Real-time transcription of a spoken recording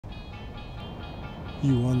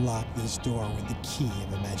You unlock this door with the key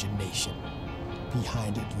of imagination.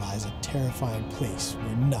 Behind it lies a terrifying place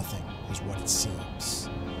where nothing is what it seems.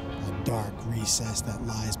 A dark recess that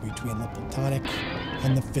lies between the platonic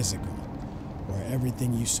and the physical, where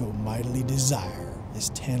everything you so mightily desire is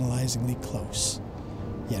tantalizingly close,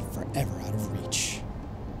 yet forever out of reach.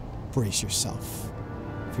 Brace yourself,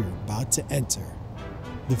 for you're about to enter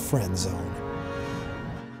the friend zone.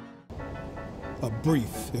 A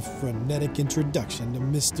brief, if frenetic, introduction to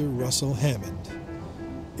Mr. Russell Hammond,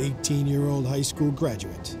 18-year-old high school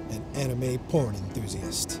graduate and anime porn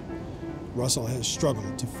enthusiast. Russell has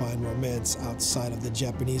struggled to find romance outside of the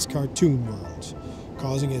Japanese cartoon world,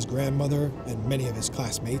 causing his grandmother and many of his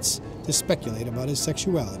classmates to speculate about his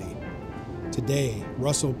sexuality. Today,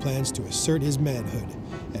 Russell plans to assert his manhood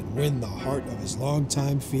and win the heart of his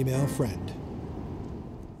longtime female friend.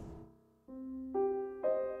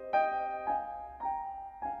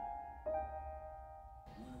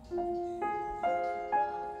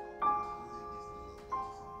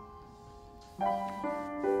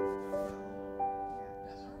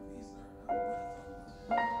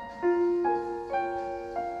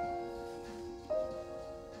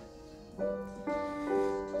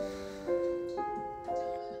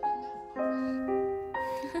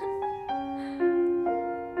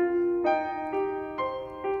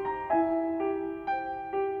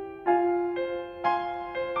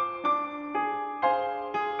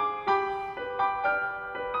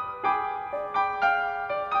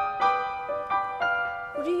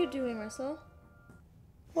 What are you doing, Russell?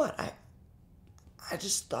 What? I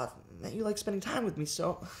just thought that you like spending time with me,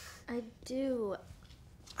 so... I do.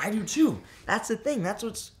 I do too. That's the thing. That's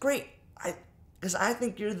what's great. Because I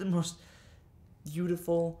think you're the most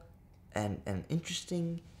beautiful and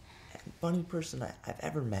interesting and funny person I've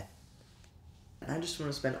ever met. And I just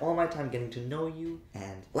want to spend all my time getting to know you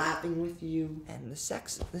and laughing with you. And the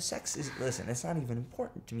sex is, listen, it's not even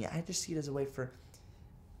important to me. I just see it as a way for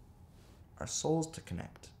our souls to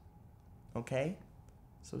connect. Okay?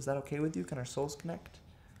 So is that okay with you? Can our souls connect?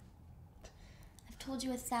 I've told you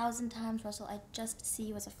 1,000 times, Russell, I just see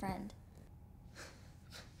you as a friend.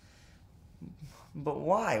 But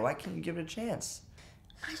why? Why can't you give it a chance?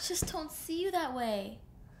 I just don't see you that way.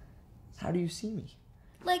 How do you see me?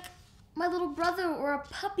 Like my little brother or a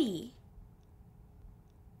puppy.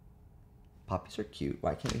 Puppies are cute.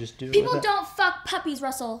 Why can't you just do it People with don't fuck puppies,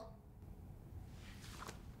 Russell.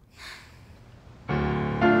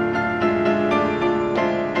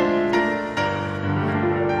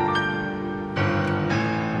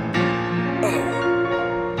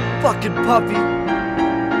 Fucking puppy.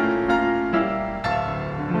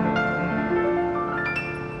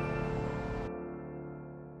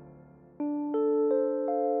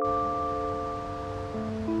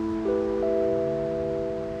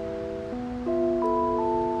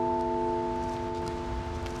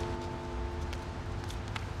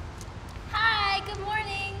 Hi, good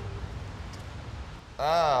morning.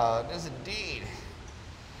 Oh, it is indeed.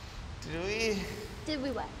 Did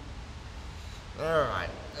we what? All right.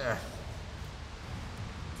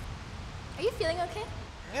 Are you feeling okay?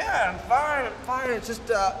 Yeah, I'm fine. It's just,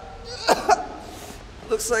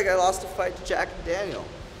 looks like I lost a fight to Jack and Daniel.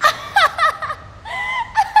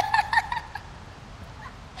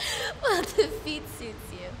 Well, defeat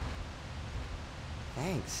suits you.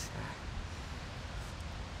 Thanks.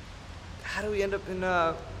 How do we end up in,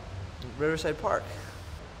 Riverside Park?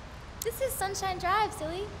 This is Sunshine Drive,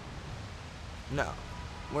 silly. No.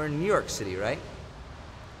 We're in New York City, right?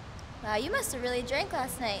 Wow, you must have really drank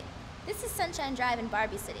last night. This is Sunshine Drive in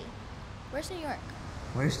Barbie City. Where's New York?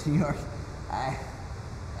 Where's New York? Why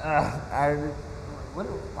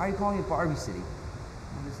are you calling it Barbie City?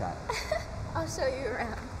 What is that? I'll show you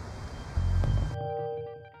around.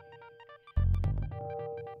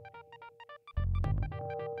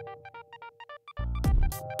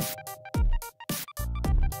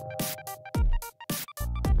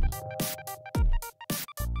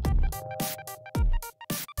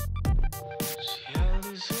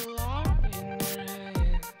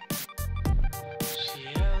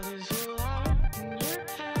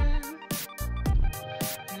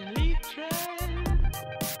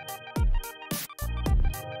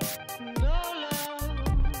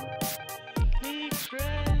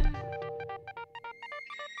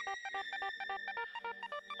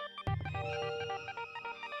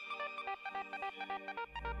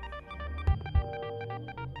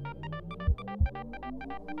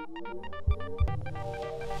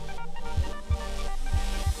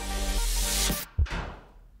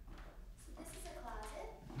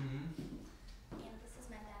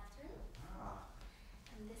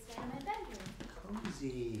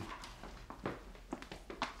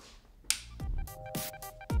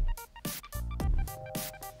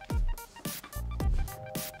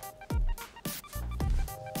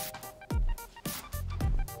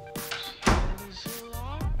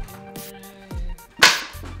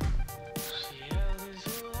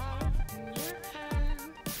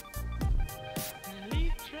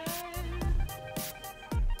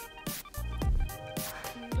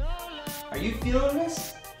 you feeling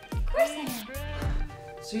this? Of course I am.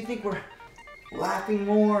 So you think we're laughing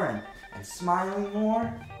more and smiling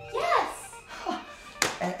more? Yes!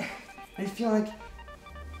 And you feel like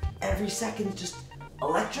every second's just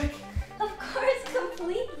electric? Of course,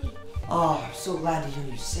 completely. Oh, I'm so glad to hear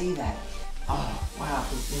you say that. Oh, wow.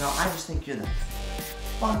 You know, I just think you're the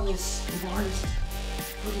funniest, smartest,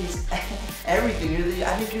 prettiest, everything.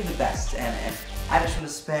 I think you're the best. And I just want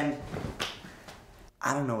to spend...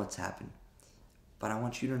 I don't know what's happened, but I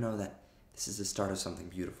want you to know that this is the start of something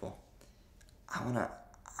beautiful. I want to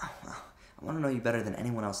know you better than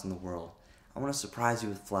anyone else in the world. I want to surprise you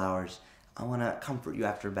with flowers. I want to comfort you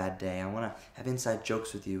after a bad day. I want to have inside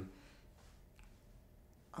jokes with you.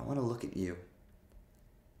 I want to look at you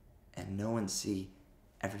and know and see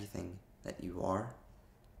everything that you are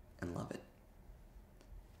and love it.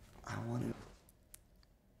 I want to...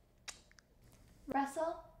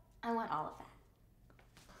 Russell, I want all of that.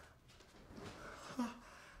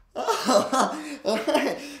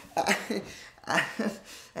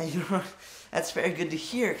 And you know, that's very good to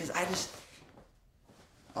hear, because I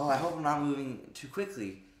hope I'm not moving too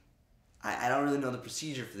quickly. I don't really know the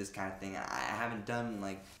procedure for this kind of thing. I haven't done,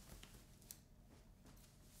 like...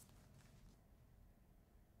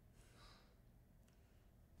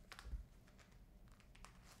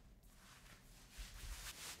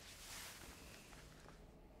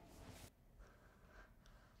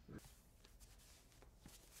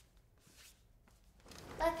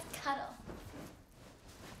 Let's cuddle.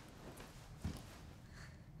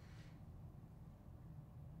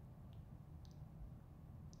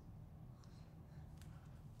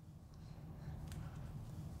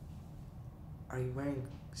 Are you wearing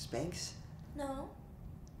Spanx? No.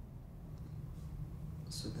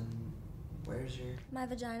 So then, where's your... My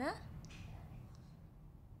vagina?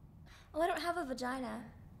 Oh, I don't have a vagina.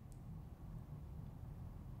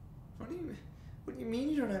 What do you mean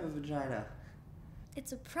you don't have a vagina?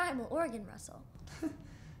 It's a primal organ, Russell.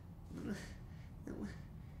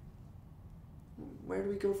 Where do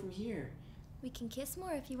we go from here? We can kiss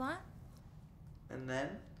more if you want. And then?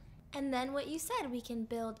 And then what you said, we can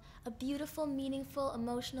build a beautiful, meaningful,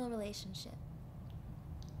 emotional relationship.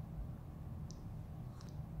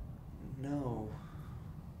 No.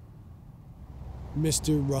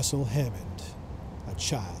 Mr. Russell Hammond, a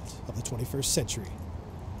child of the 21st century,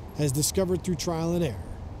 has discovered through trial and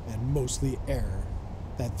error, and mostly error,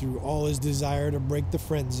 that through all his desire to break the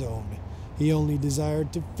friend zone, he only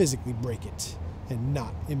desired to physically break it, and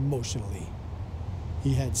not emotionally.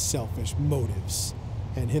 He had selfish motives,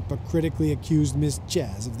 and hypocritically accused Miss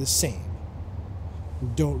Jazz of the same.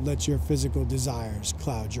 Don't let your physical desires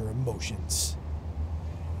cloud your emotions.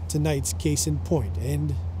 Tonight's case in point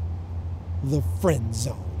and the friend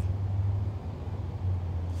zone.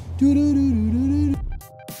 Doo-doo-doo-doo-doo-doo.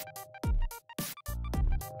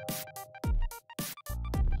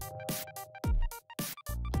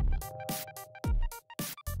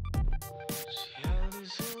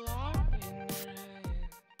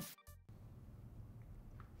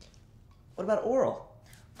 What about oral?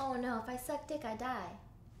 Oh no, if I suck dick, I die.